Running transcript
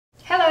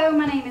Hello,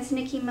 my name is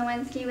Nikki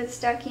Malensky with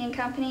Stuckey and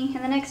Company.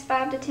 In the next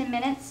 5 to 10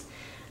 minutes,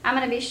 I'm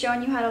going to be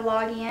showing you how to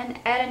log in,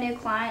 add a new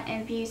client,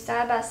 and view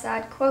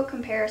side-by-side quote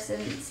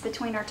comparisons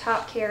between our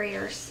top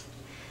carriers.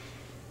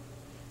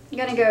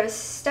 You're going to go to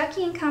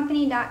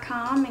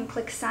stuckeyandcompany.com and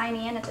click Sign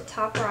In at the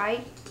top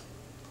right.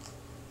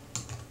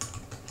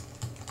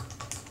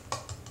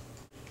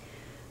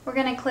 We're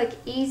going to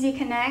click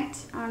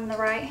EZConnect on the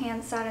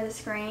right-hand side of the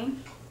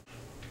screen.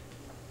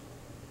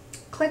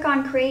 Click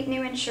on Create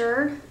New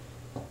Insured.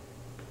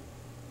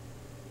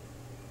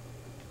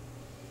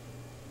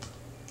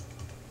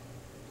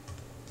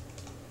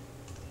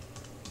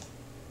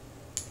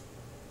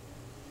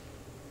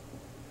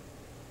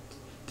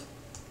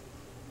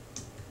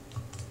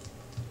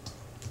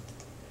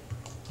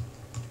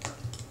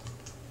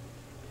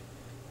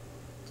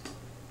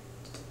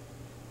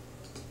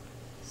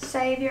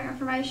 Save your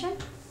information.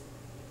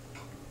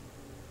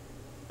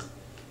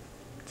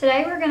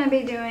 Today we're going to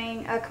be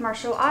doing a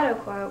commercial auto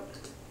quote.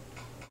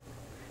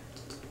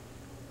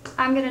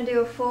 I'm going to do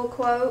a full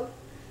quote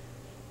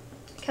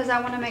because I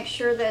want to make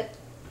sure that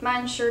my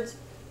insured's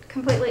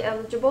completely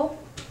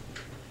eligible.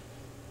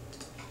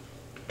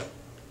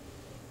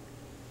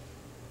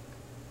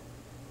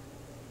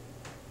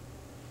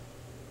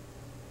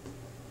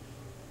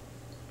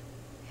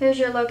 Here's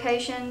your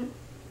location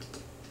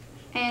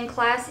and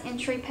class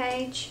entry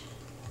page.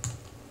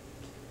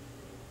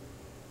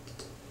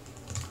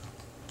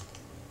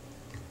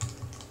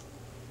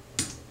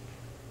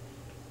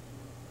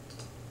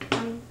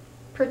 I'm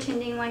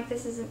pretending like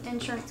this is an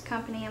insurance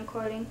company I'm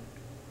quoting.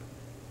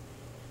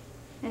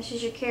 This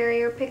is your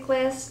carrier pick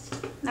list.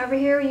 Over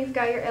here you've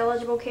got your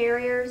eligible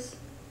carriers.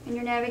 In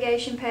your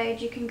navigation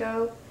page you can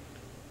go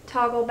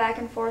toggle back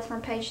and forth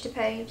from page to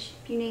page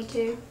if you need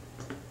to.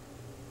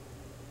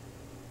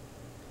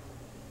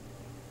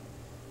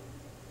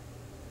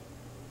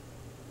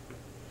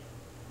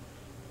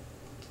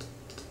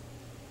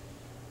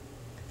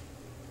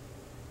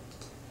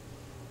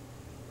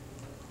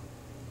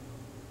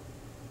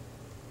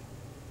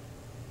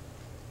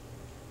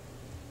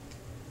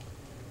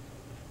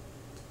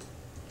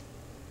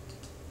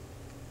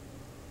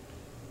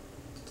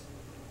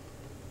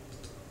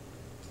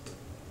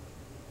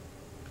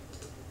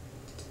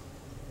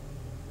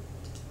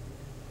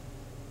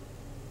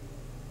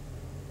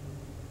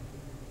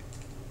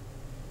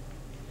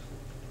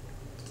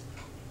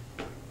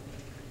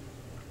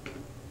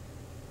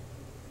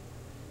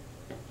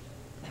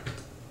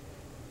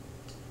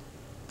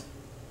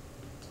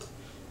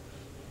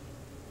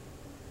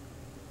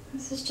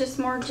 This is just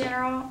more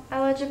general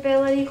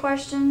eligibility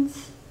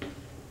questions.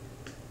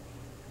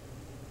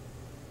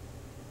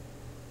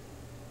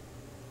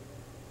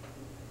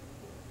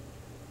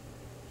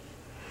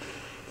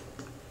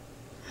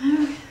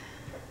 We're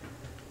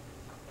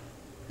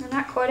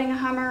not quoting a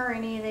Hummer or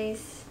any of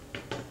these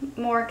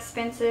more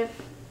expensive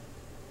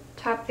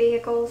top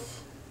vehicles.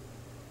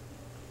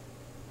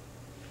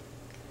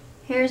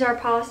 Here's our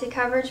policy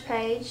coverage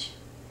page.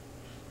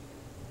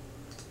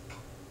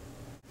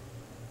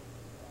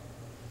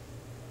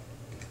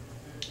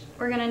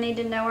 We're going to need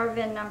to know our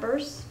VIN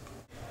numbers.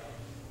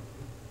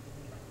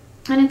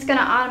 And it's going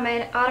to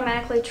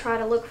automatically try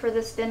to look for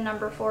this VIN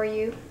number for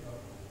you.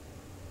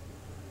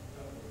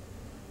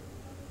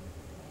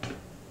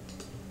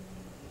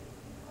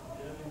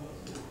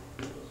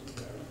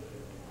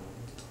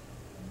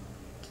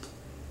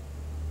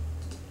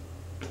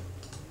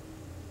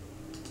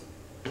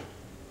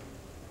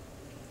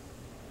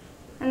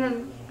 And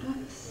then,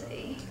 let's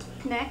see,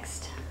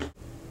 next.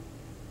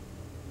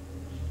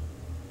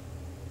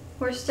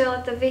 We're still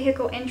at the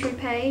vehicle entry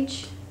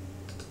page.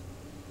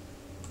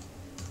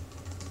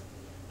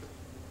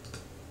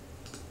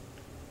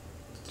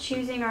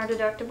 Choosing our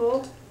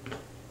deductible.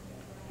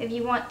 If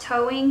you want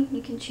towing,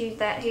 you can choose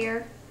that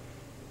here.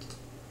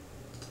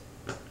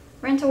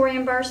 Rental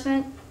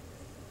reimbursement.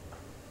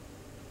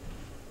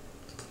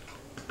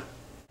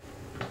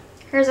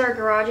 Here's our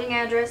garaging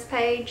address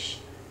page.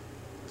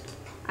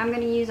 I'm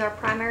going to use our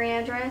primary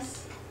address.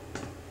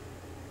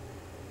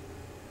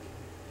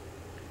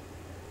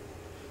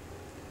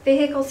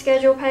 Vehicle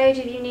schedule page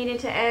if you needed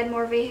to add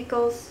more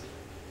vehicles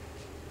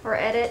or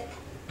edit.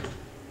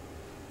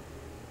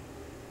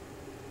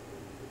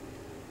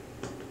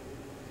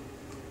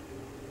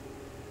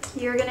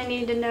 You're going to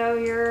need to know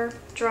your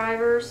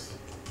driver's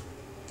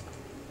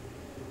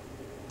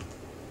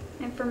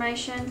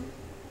information.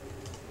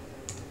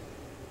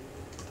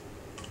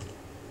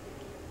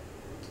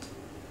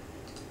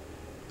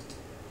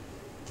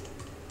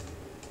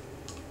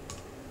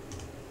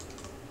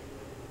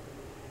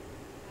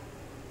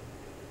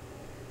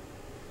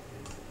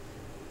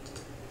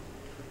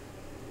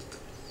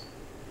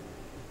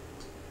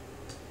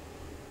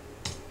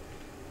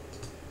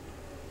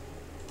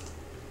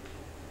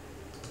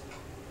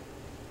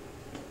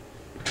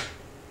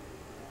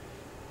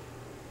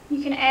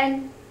 You can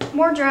add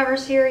more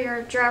drivers here,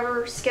 your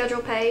driver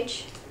schedule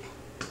page.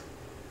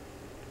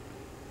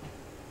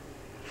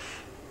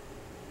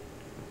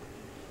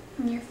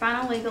 And your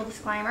final legal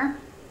disclaimer.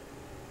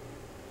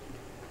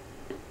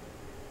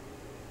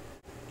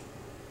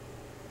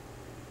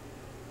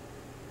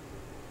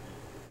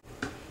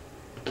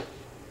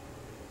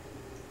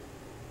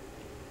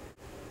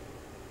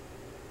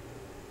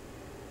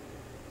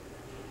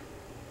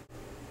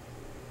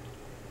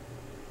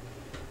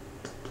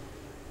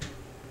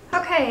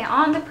 Okay,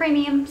 on the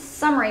premium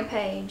summary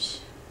page,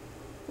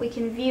 we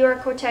can view our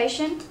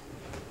quotation.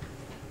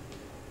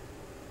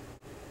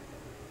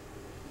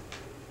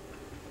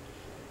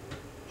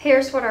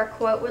 Here's what our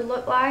quote would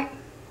look like.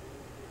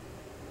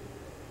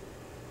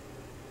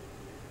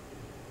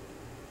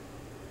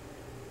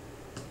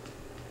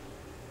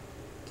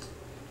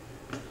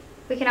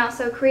 We can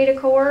also create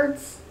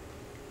accords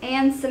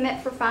and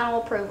submit for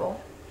final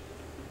approval.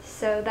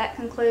 So that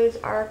concludes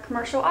our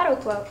commercial auto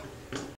quote.